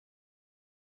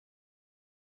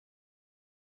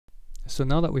So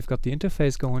now that we've got the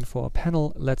interface going for our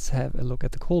panel, let's have a look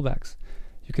at the callbacks.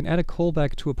 You can add a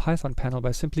callback to a Python panel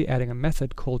by simply adding a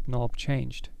method called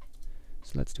knob_changed.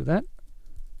 So let's do that.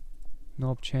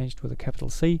 Knob_changed with a capital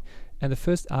C, and the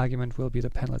first argument will be the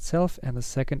panel itself, and the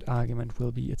second argument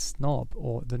will be its knob,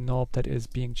 or the knob that is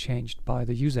being changed by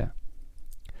the user.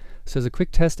 So as a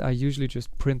quick test, I usually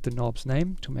just print the knob's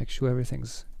name to make sure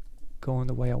everything's going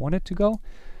the way I want it to go,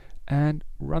 and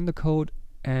run the code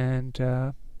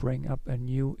and bring up a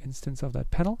new instance of that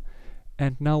panel.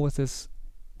 And now with this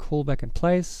callback in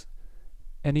place,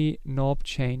 any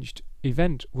knob_changed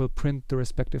event will print the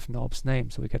respective knob's name.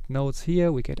 So we get nodes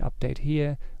here, we get update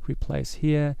here, replace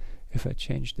here. If I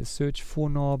change the search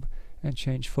for knob and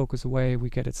change focus away,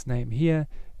 we get its name here,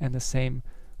 and the same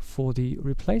for the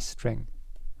replace string.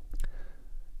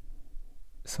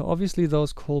 So obviously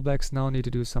those callbacks now need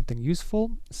to do something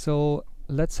useful. So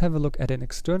let's have a look at an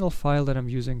external file that I'm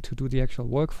using to do the actual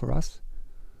work for us.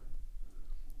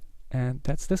 And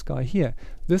that's this guy here.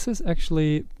 This is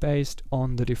actually based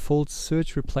on the default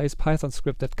search replace Python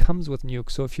script that comes with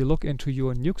Nuke. So if you look into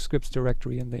your Nuke scripts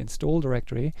directory in the install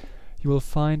directory, you will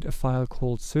find a file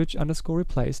called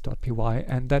search_replace.py,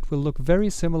 and that will look very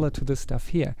similar to this stuff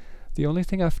here. The only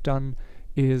thing I've done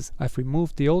is I've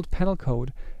removed the old panel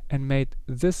code and made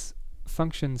this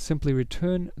function simply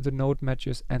return the node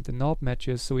matches and the knob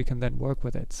matches, so we can then work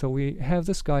with it. So we have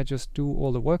this guy just do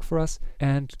all the work for us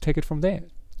and take it from there.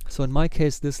 So in my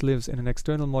case, this lives in an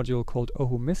external module called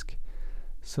ohumisc.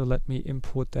 So let me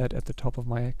import that at the top of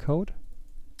my code.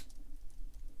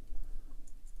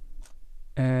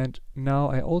 And now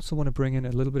I also want to bring in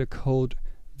a little bit of code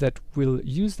that will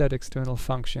use that external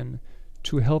function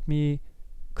to help me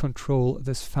control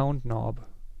this found knob.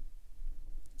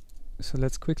 So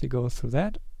let's quickly go through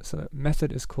that. So the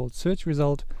method is called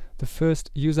searchResult. The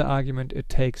first user argument it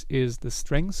takes is the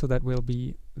string, so that will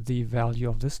be the value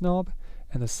of this knob.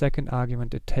 And the second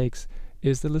argument it takes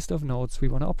is the list of nodes we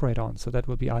want to operate on, so that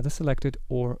will be either selected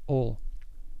or all.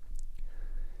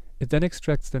 It then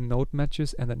extracts the node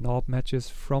matches and the knob matches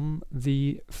from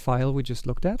the file we just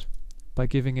looked at by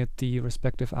giving it the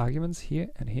respective arguments here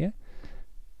and here.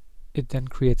 It then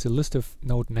creates a list of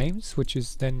node names, which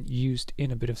is then used in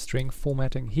a bit of string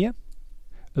formatting here,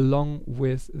 along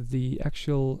with the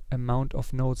actual amount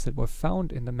of nodes that were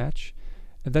found in the match.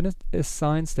 And then it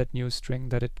assigns that new string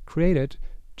that it created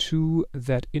to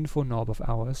that info knob of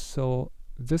ours. So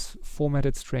this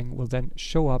formatted string will then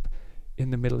show up in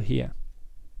the middle here.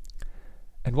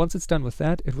 And once it's done with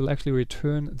that, it will actually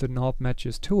return the knob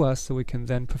matches to us, so we can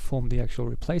then perform the actual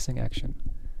replacing action.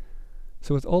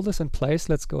 So with all this in place,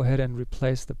 let's go ahead and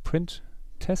replace the print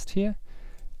test here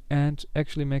and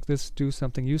actually make this do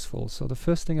something useful. So the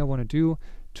first thing I want to do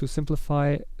to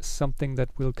simplify something that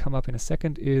will come up in a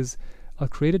second is I'll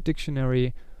create a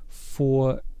dictionary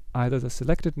for either the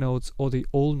selected nodes or the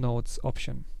all nodes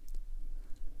option.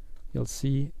 You'll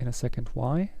see in a second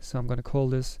why. So I'm going to call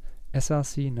this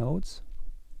src nodes.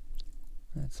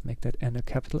 Let's make that N a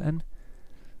capital N.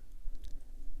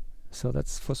 So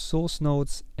that's for source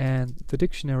nodes, and the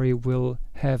dictionary will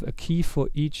have a key for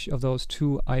each of those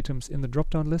two items in the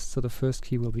drop-down list. So the first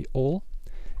key will be all,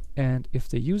 and if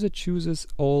the user chooses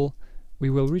all, we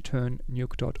will return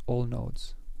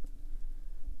nuke.allNodes.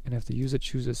 And if the user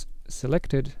chooses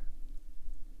selected,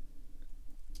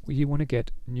 we want to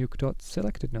get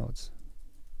nuke.selectedNodes.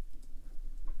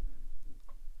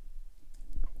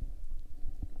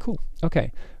 Cool,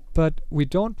 okay. But we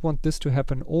don't want this to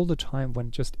happen all the time when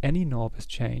just any knob is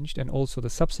changed, and also the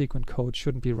subsequent code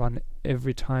shouldn't be run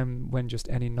every time when just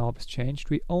any knob is changed.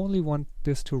 We only want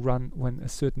this to run when a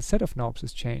certain set of knobs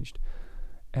is changed.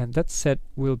 And that set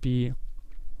will be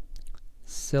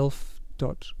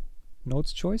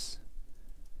self.nodesChoice.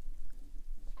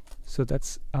 So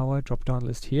that's our drop-down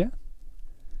list here.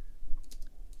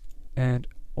 And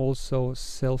also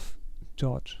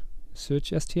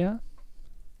self.searchStr.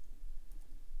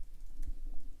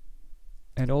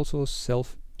 And also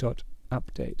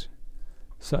self.update.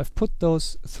 So I've put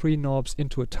those three knobs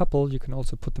into a tuple. You can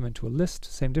also put them into a list,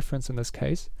 same difference in this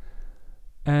case.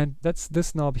 And that's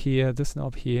this knob here, and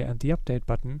the update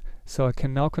button. So I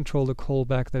can now control the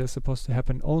callback that is supposed to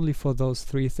happen only for those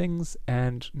three things,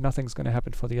 and nothing's going to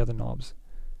happen for the other knobs.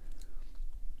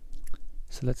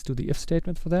 So let's do the if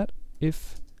statement for that.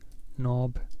 If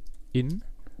knob in.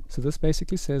 So this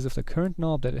basically says if the current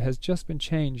knob that has just been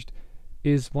changed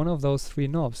is one of those three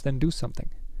knobs, then do something.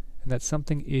 And that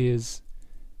something is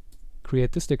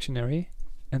create this dictionary,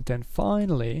 and then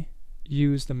finally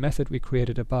use the method we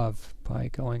created above by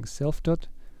going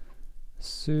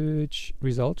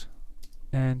self.searchResult,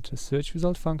 and the search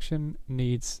result function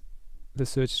needs the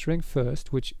search string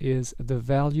first, which is the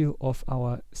value of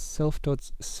our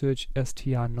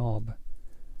self.search_str knob.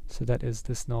 So that is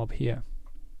this knob here.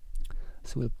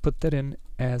 So we'll put that in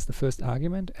as the first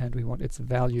argument, and we want its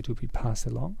value to be passed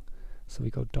along. So we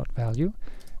go .value.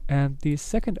 And the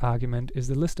second argument is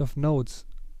the list of nodes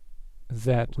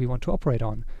that we want to operate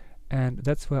on. And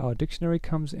that's where our dictionary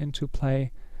comes into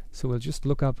play. So we'll just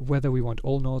look up whether we want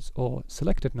all nodes or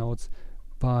selected nodes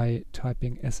by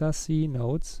typing src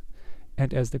nodes.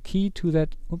 And as the key to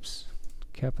that,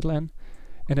 capital N,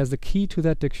 and as the key to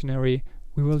that dictionary,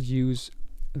 we will use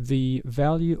the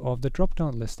value of the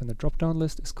drop-down list. And the drop-down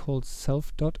list is called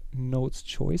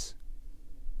self.nodesChoice.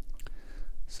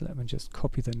 So let me just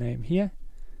copy the name here.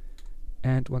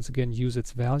 And once again, use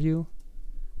its value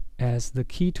as the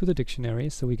key to the dictionary,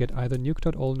 so we get either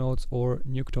nuke.allNodes or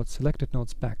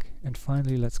nuke.selectedNodes back. And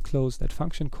finally, let's close that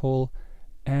function call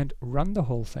and run the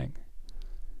whole thing.